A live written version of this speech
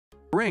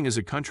Bahrain is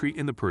a country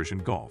in the Persian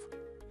Gulf.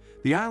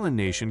 The island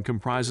nation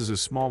comprises a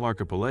small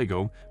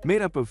archipelago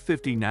made up of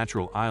 50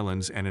 natural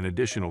islands and an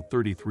additional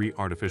 33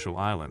 artificial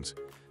islands,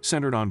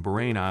 centered on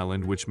Bahrain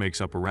Island, which makes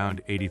up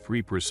around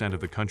 83% of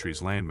the country's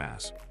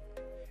landmass.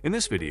 In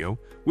this video,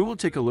 we will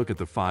take a look at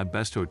the 5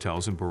 best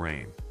hotels in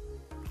Bahrain.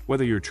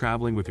 Whether you're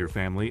traveling with your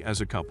family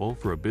as a couple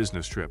for a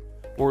business trip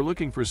or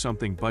looking for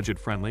something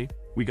budget-friendly,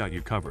 we got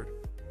you covered.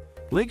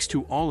 Links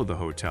to all of the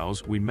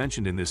hotels we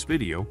mentioned in this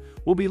video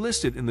will be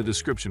listed in the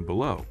description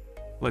below.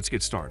 Let's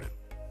get started.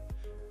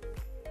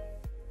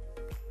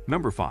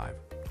 Number 5.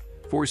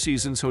 Four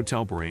Seasons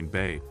Hotel Bahrain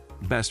Bay,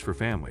 best for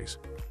families.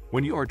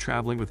 When you are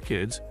traveling with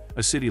kids,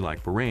 a city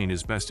like Bahrain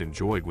is best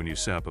enjoyed when you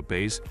set up a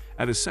base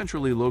at a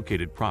centrally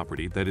located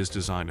property that is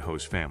designed to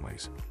host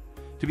families.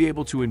 To be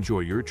able to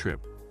enjoy your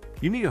trip,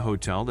 you need a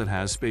hotel that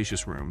has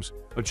spacious rooms,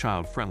 a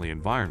child-friendly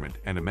environment,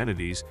 and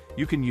amenities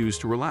you can use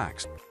to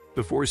relax.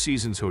 The Four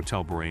Seasons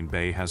Hotel Bahrain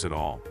Bay has it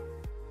all.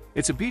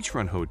 It's a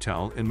beachfront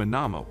hotel in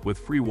Manama with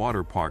free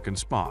water park and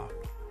spa.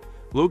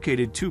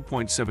 Located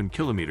 2.7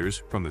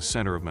 kilometers from the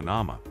center of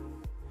Manama.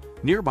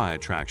 Nearby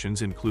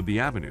attractions include the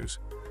Avenues,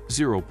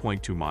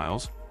 0.2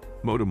 miles,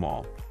 Moda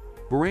Mall,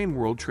 Bahrain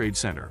World Trade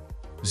Center,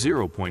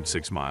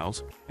 0.6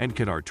 miles, and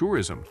Qatar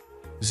Tourism,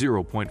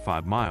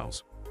 0.5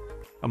 miles.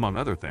 Among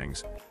other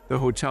things, the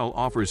hotel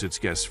offers its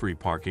guests free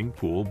parking,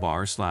 pool,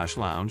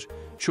 bar/lounge,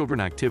 children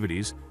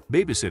activities,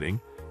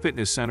 babysitting,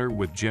 fitness center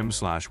with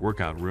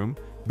gym/workout room,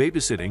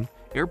 babysitting,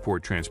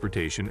 airport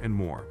transportation, and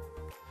more.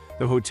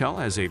 The hotel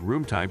has 8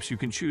 room types you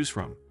can choose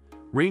from,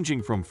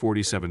 ranging from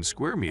 47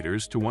 square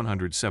meters to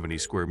 170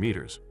 square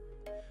meters.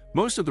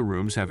 Most of the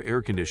rooms have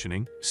air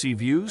conditioning, sea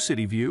view,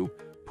 city view,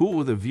 pool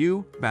with a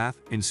view, bath,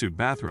 in-suite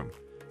bathroom,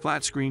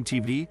 flat-screen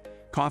TV,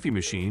 coffee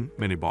machine,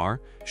 minibar,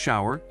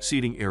 shower,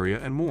 seating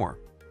area, and more.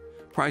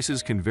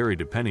 Prices can vary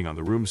depending on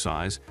the room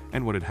size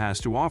and what it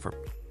has to offer.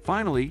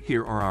 Finally,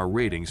 here are our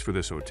ratings for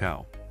this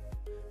hotel.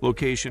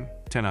 Location,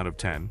 10 out of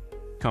 10.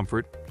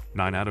 Comfort,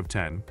 9 out of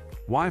 10.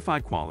 Wi-Fi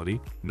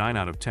quality, 9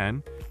 out of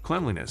 10.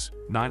 Cleanliness,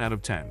 9 out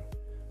of 10.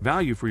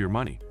 Value for your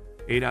money,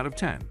 8 out of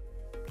 10.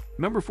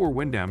 Number 4.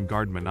 Wyndham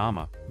Garden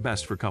Manama,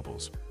 best for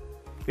couples.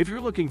 If you're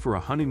looking for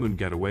a honeymoon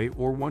getaway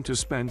or want to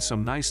spend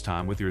some nice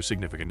time with your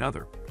significant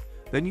other,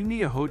 then you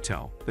need a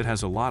hotel that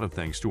has a lot of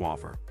things to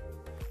offer.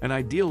 An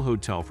ideal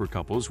hotel for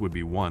couples would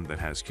be one that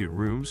has cute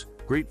rooms,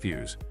 great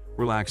views,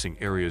 relaxing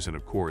areas, and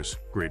of course,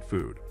 great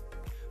food.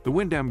 The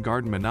Wyndham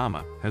Garden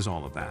Manama has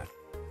all of that.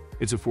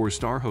 It's a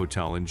 4-star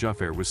hotel in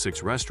Jufair with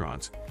 6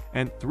 restaurants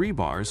and 3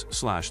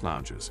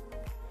 bars/lounges.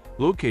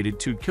 Located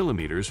 2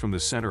 kilometers from the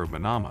center of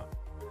Manama.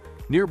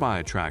 Nearby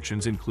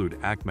attractions include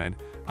Ahmed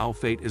Al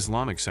Fayt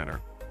Islamic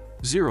Center,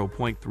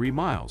 0.3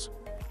 miles,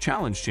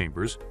 Challenge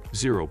Chambers,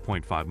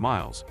 0.5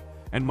 miles,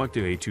 and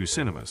Mukta A2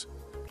 Cinemas,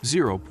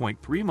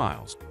 0.3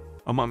 miles.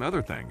 Among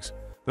other things,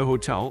 the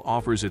hotel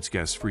offers its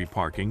guests free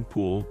parking,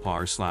 pool,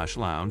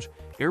 bar/lounge,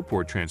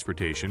 airport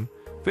transportation,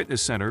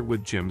 fitness center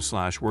with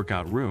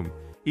gym/workout room,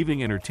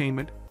 evening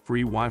entertainment,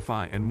 free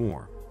Wi-Fi, and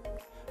more.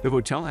 The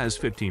hotel has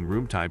 15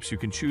 room types you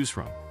can choose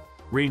from,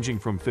 ranging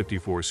from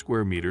 54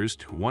 square meters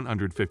to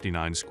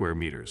 159 square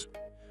meters.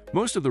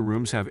 Most of the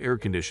rooms have air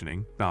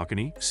conditioning,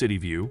 balcony, city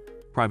view,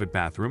 private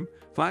bathroom,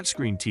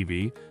 flat-screen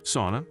TV,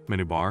 sauna,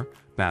 minibar,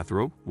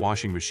 bathrobe,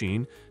 washing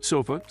machine,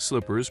 sofa,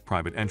 slippers,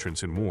 private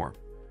entrance, and more.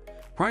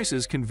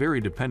 Prices can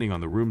vary depending on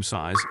the room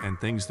size and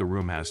things the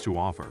room has to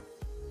offer.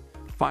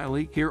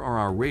 Finally, here are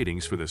our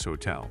ratings for this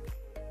hotel.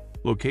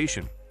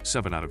 Location,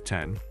 7 out of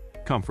 10.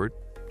 Comfort,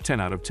 10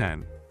 out of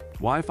 10.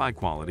 Wi-Fi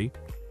quality,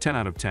 10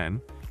 out of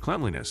 10.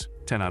 Cleanliness,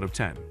 10 out of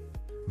 10.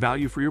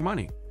 Value for your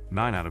money,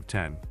 9 out of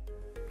 10.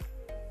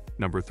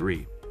 Number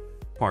 3.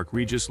 Park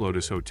Regis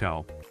Lotus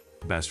Hotel,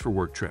 best for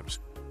work trips.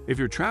 If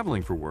you're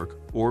traveling for work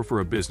or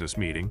for a business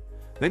meeting,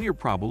 then you're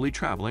probably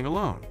traveling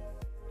alone.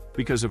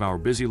 Because of our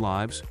busy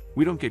lives,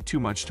 we don't get too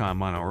much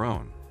time on our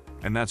own,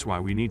 and that's why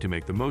we need to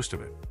make the most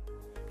of it.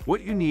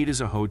 What you need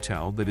is a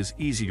hotel that is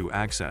easy to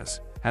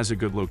access, has a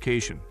good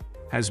location,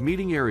 has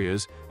meeting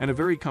areas, and a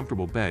very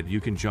comfortable bed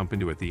you can jump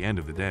into at the end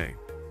of the day.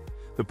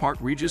 The Park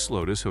Regis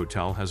Lotus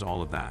Hotel has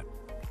all of that.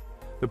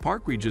 The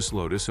Park Regis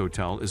Lotus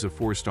Hotel is a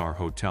 4-star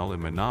hotel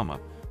in Manama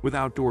with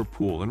outdoor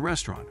pool and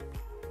restaurant.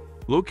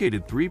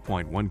 Located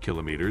 3.1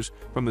 kilometers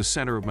from the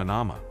center of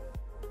Manama.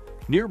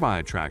 Nearby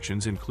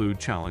attractions include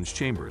Challenge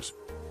Chambers,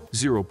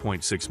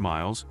 0.6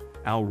 miles,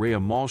 Al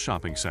Raya Mall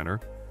Shopping Center,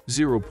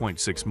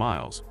 0.6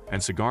 miles,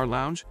 and Cigar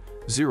Lounge,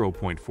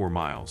 0.4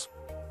 miles.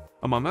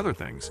 Among other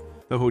things,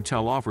 the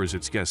hotel offers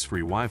its guests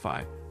free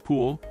Wi-Fi,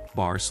 pool,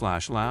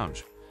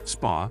 bar/lounge,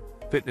 spa,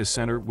 fitness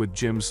center with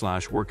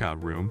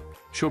gym/workout room,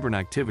 children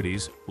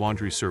activities,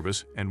 laundry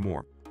service, and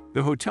more.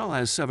 The hotel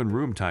has 7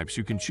 room types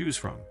you can choose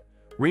from,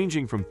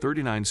 ranging from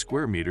 39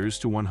 square meters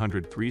to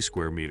 103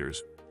 square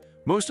meters.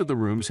 Most of the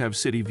rooms have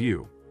city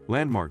view,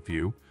 landmark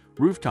view,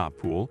 rooftop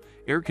pool,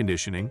 air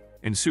conditioning,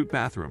 en-suite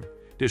bathroom,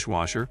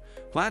 dishwasher,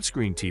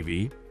 flat-screen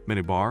TV,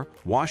 minibar,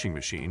 washing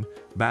machine,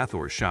 bath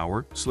or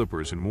shower,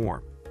 slippers, and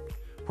more.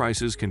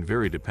 Prices can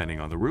vary depending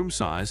on the room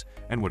size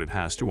and what it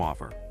has to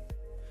offer.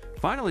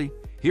 Finally,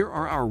 Here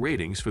are our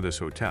ratings for this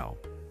hotel.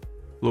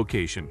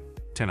 Location,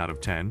 10 out of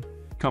 10.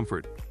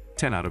 Comfort,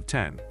 10 out of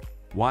 10.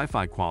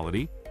 Wi-Fi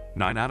quality,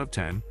 9 out of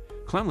 10.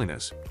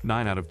 Cleanliness,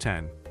 9 out of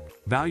 10.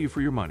 Value for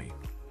your money,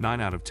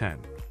 9 out of 10.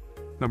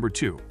 Number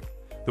 2.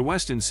 The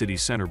Westin City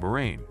Center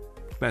Bahrain.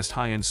 Best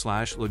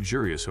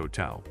high-end/luxurious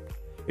hotel.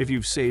 If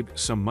you've saved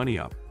some money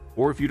up,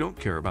 or if you don't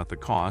care about the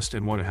cost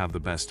and want to have the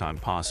best time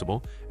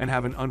possible and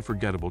have an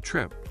unforgettable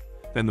trip,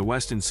 then the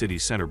Westin City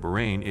Center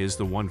Bahrain is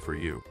the one for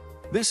you.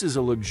 This is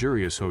a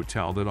luxurious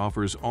hotel that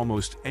offers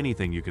almost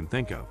anything you can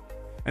think of,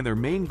 and their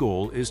main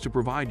goal is to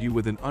provide you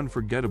with an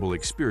unforgettable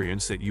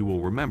experience that you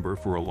will remember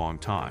for a long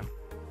time.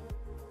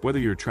 Whether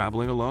you're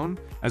traveling alone,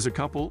 as a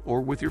couple,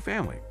 or with your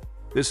family,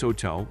 this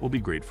hotel will be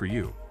great for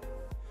you.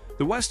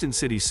 The Westin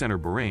City Center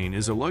Bahrain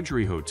is a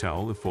luxury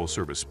hotel with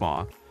full-service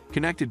spa,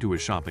 connected to a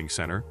shopping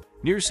center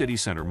near City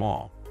Center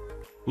Mall,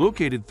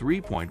 located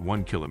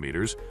 3.1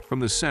 kilometers from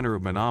the center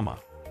of Manama.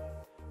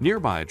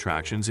 Nearby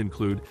attractions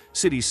include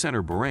City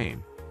Center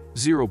Bahrain,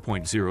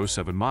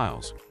 0.07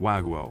 miles,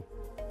 Waguo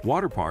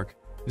Water Park,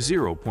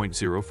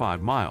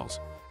 0.05 miles,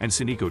 and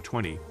Sinico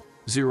 20,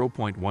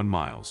 0.1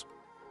 miles.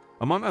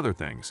 Among other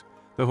things,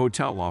 the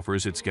hotel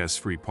offers its guests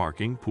free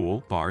parking,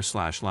 pool,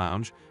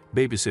 bar/lounge,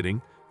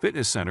 babysitting,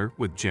 fitness center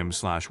with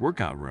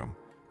gym/workout room,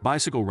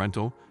 bicycle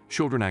rental,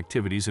 children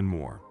activities, and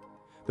more.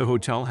 The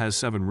hotel has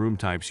 7 room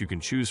types you can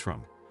choose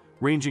from,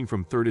 ranging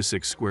from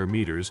 36 square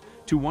meters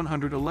to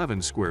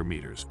 111 square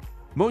meters.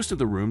 Most of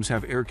the rooms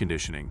have air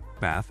conditioning,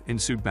 bath,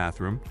 in-suite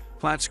bathroom,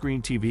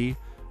 flat-screen TV,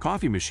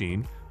 coffee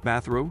machine,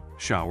 bathrobe,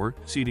 shower,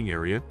 seating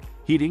area,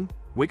 heating,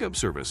 wake-up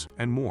service,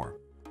 and more.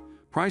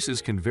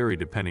 Prices can vary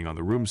depending on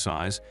the room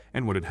size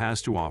and what it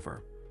has to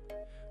offer.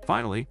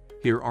 Finally,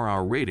 here are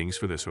our ratings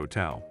for this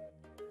hotel.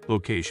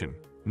 Location,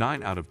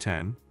 9 out of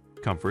 10.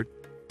 Comfort,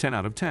 10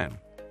 out of 10.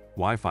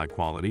 Wi-Fi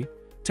quality,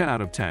 10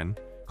 out of 10.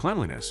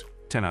 Cleanliness,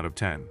 10 out of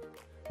 10.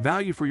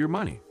 Value for your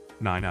money,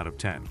 9 out of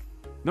 10.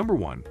 Number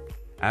 1.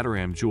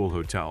 Adaram Jewel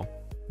Hotel,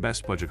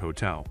 Best Budget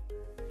Hotel.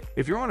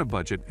 If you're on a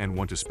budget and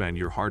want to spend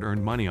your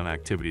hard-earned money on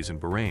activities in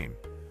Bahrain,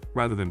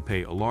 rather than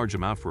pay a large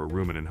amount for a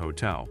room in a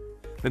hotel,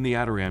 then the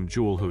Adaram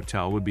Jewel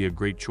Hotel would be a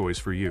great choice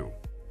for you.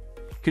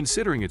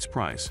 Considering its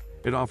price,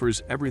 it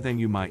offers everything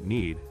you might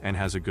need and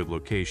has a good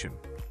location.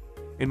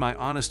 In my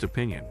honest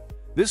opinion,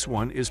 this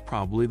one is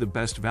probably the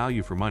best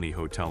value for money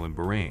hotel in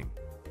Bahrain.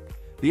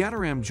 The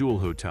Adaram Jewel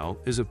Hotel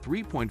is a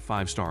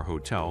 3.5-star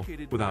hotel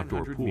with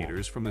outdoor pool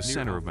meters from the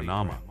center of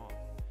Manama.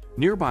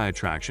 Nearby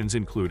attractions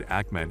include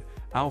Ahmed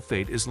Al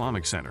Fayed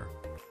Islamic Center,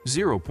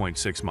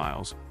 0.6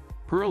 miles,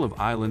 Pearl of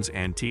Islands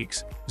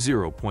Antiques,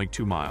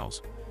 0.2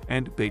 miles,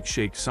 and Beit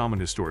Sheikh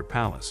Salman Historic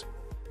Palace,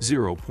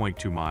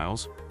 0.2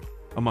 miles.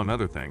 Among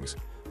other things,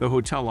 the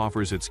hotel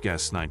offers its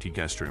guests 90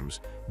 guest rooms,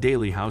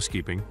 daily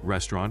housekeeping,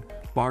 restaurant,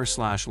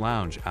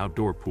 bar/lounge,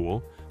 outdoor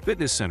pool,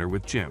 fitness center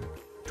with gym,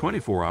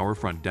 24-hour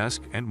front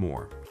desk, and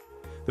more.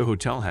 The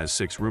hotel has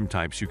 6 room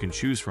types you can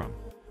choose from,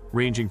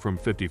 ranging from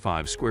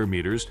 55 square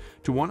meters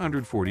to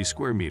 140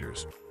 square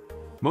meters.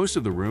 Most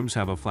of the rooms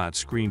have a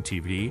flat-screen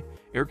TV,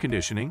 air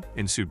conditioning,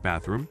 in-suite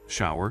bathroom,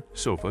 shower,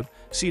 sofa,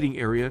 seating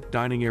area,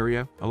 dining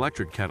area,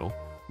 electric kettle,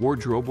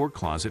 wardrobe or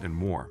closet, and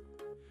more.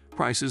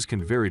 Prices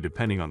can vary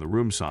depending on the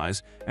room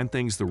size and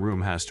things the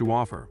room has to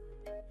offer.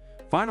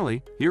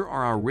 Finally, here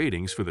are our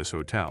ratings for this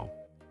hotel.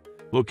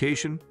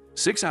 Location,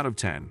 6 out of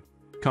 10.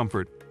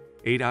 Comfort,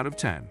 8 out of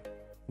 10.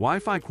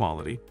 Wi-Fi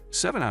quality,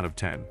 7 out of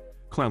 10.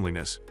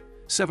 Cleanliness,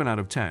 7 out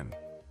of 10.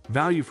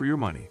 Value for your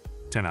money,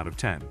 10 out of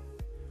 10.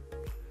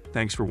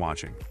 Thanks for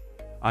watching.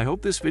 I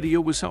hope this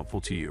video was helpful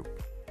to you.